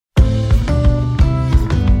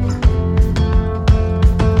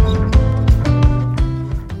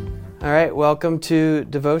Welcome to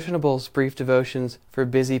Devotionables, brief devotions for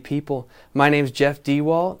busy people. My name is Jeff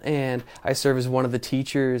Dewalt, and I serve as one of the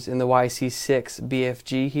teachers in the YC6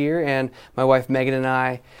 BFG here, and my wife Megan and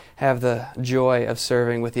I have the joy of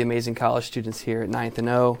serving with the amazing college students here at 9th and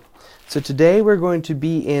O. So today we're going to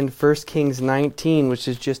be in 1 Kings 19, which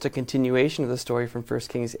is just a continuation of the story from 1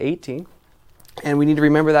 Kings 18, and we need to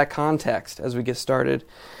remember that context as we get started.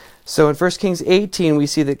 So in 1 Kings 18, we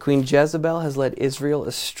see that Queen Jezebel has led Israel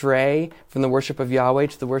astray from the worship of Yahweh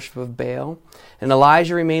to the worship of Baal. And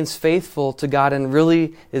Elijah remains faithful to God and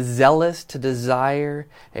really is zealous to desire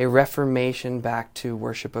a reformation back to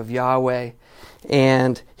worship of Yahweh.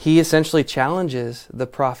 And he essentially challenges the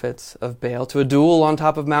prophets of Baal to a duel on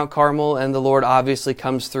top of Mount Carmel, and the Lord obviously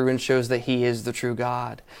comes through and shows that he is the true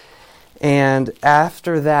God. And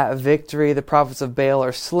after that victory, the prophets of Baal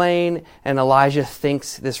are slain, and Elijah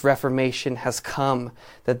thinks this reformation has come,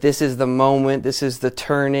 that this is the moment, this is the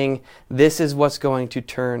turning, this is what's going to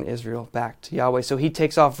turn Israel back to Yahweh. So he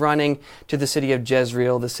takes off running to the city of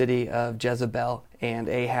Jezreel, the city of Jezebel and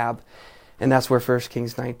Ahab, and that's where 1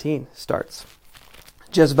 Kings 19 starts.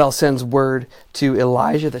 Jezebel sends word to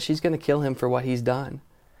Elijah that she's going to kill him for what he's done.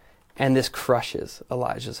 And this crushes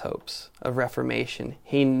Elijah's hopes of reformation.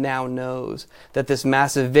 He now knows that this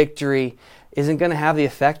massive victory isn't going to have the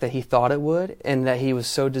effect that he thought it would and that he was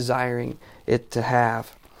so desiring it to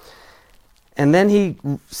have. And then he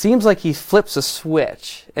seems like he flips a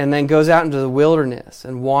switch and then goes out into the wilderness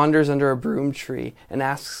and wanders under a broom tree and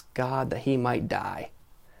asks God that he might die.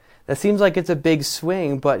 That seems like it's a big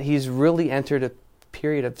swing, but he's really entered a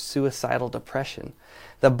period of suicidal depression.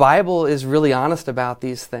 The Bible is really honest about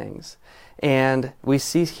these things. And we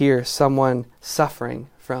see here someone suffering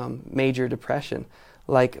from major depression,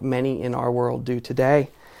 like many in our world do today.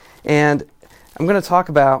 And I'm going to talk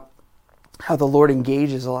about how the Lord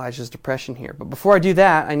engages Elijah's depression here. But before I do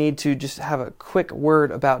that, I need to just have a quick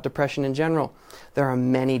word about depression in general. There are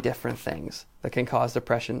many different things that can cause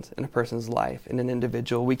depression in a person's life, in an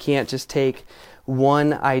individual. We can't just take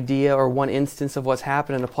one idea or one instance of what's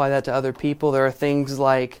happened and apply that to other people. There are things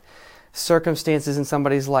like circumstances in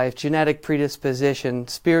somebody's life, genetic predisposition,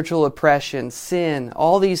 spiritual oppression, sin.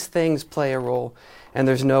 All these things play a role, and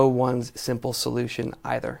there's no one simple solution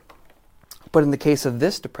either. But in the case of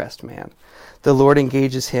this depressed man, the Lord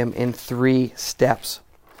engages him in 3 steps.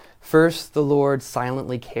 First, the Lord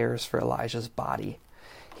silently cares for Elijah's body.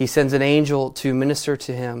 He sends an angel to minister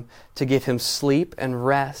to him, to give him sleep and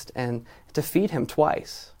rest, and to feed him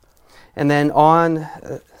twice. And then I'm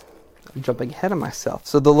jumping ahead of myself.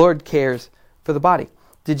 So the Lord cares for the body.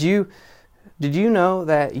 Did you know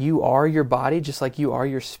that you are your body just like you are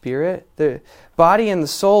your spirit? The body and the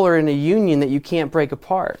soul are in a union that you can't break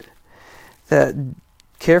apart. The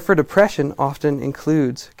care for depression often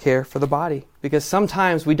includes care for the body, because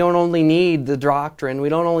sometimes we don't only need the doctrine, we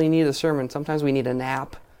don't only need a sermon, sometimes we need a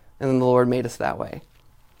nap, and then the Lord made us that way.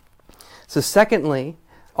 So secondly,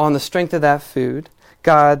 on the strength of that food,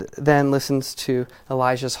 God then listens to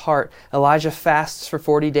Elijah's heart. Elijah fasts for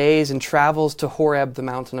 40 days and travels to Horeb, the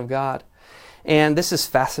mountain of God. And this is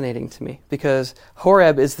fascinating to me, because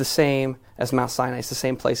Horeb is the same as Mount Sinai. It's the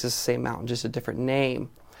same place, it's the same mountain, just a different name.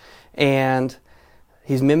 And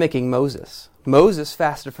he's mimicking Moses. Moses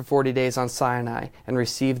fasted for 40 days on Sinai and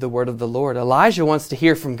received the word of the Lord. Elijah wants to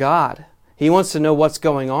hear from God. He wants to know what's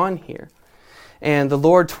going on here. And the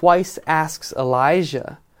Lord twice asks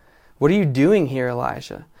Elijah, "What are you doing here,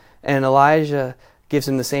 Elijah?" And Elijah gives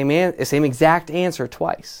him the same exact answer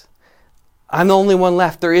twice. "I'm the only one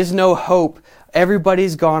left. There is no hope.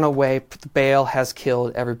 Everybody's gone away. Baal has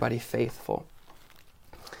killed everybody faithful."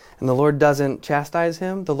 And the Lord doesn't chastise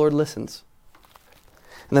him. The Lord listens.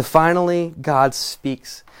 And then finally, God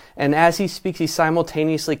speaks. And as he speaks, he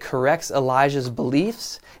simultaneously corrects Elijah's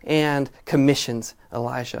beliefs and commissions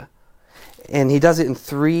Elijah. And he does it in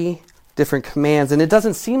 3 different commands. And it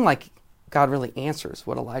doesn't seem like God really answers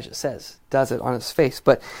what Elijah says, does it on his face.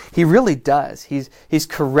 But he really does. He's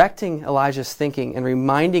correcting Elijah's thinking and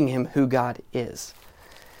reminding him who God is.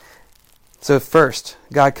 So first,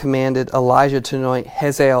 God commanded Elijah to anoint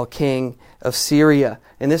Hazael king of Syria.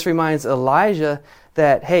 And this reminds Elijah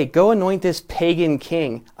that, hey, go anoint this pagan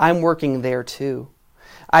king. I'm working there too.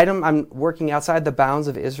 I'm working outside the bounds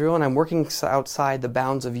of Israel, and I'm working outside the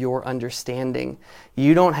bounds of your understanding.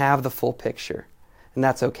 You don't have the full picture, and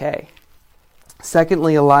that's okay.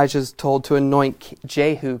 Secondly, Elijah's told to anoint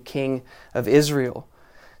Jehu king of Israel.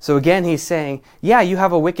 So again, he's saying, yeah, you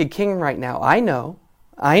have a wicked king right now. I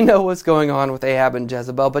know what's going on with Ahab and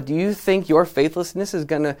Jezebel, but do you think your faithlessness is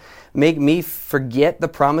going to make me forget the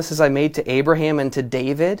promises I made to Abraham and to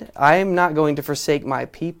David? I am not going to forsake my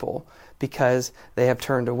people because they have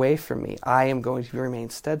turned away from me. I am going to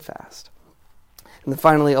remain steadfast. And then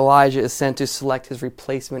finally, Elijah is sent to select his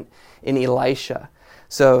replacement in Elisha.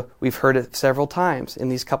 So we've heard it several times in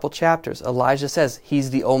these couple chapters. Elijah says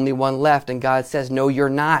he's the only one left, and God says, no, you're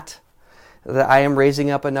not. That I am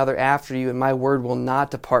raising up another after you, and my word will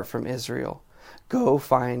not depart from Israel. Go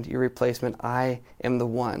find your replacement. I am the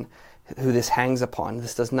one who this hangs upon.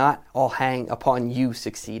 This does not all hang upon you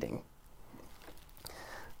succeeding.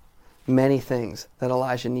 Many things that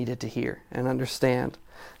Elijah needed to hear and understand.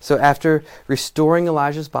 So after restoring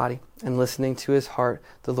Elijah's body and listening to his heart,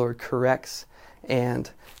 the Lord corrects and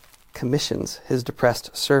commissions his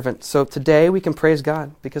depressed servant. So today we can praise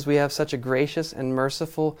God because we have such a gracious and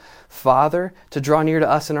merciful Father to draw near to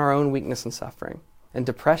us in our own weakness and suffering, and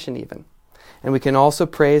depression even. And we can also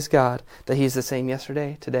praise God that He's the same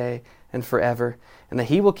yesterday, today, and forever, and that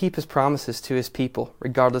He will keep His promises to His people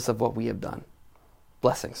regardless of what we have done.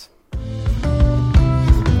 Blessings.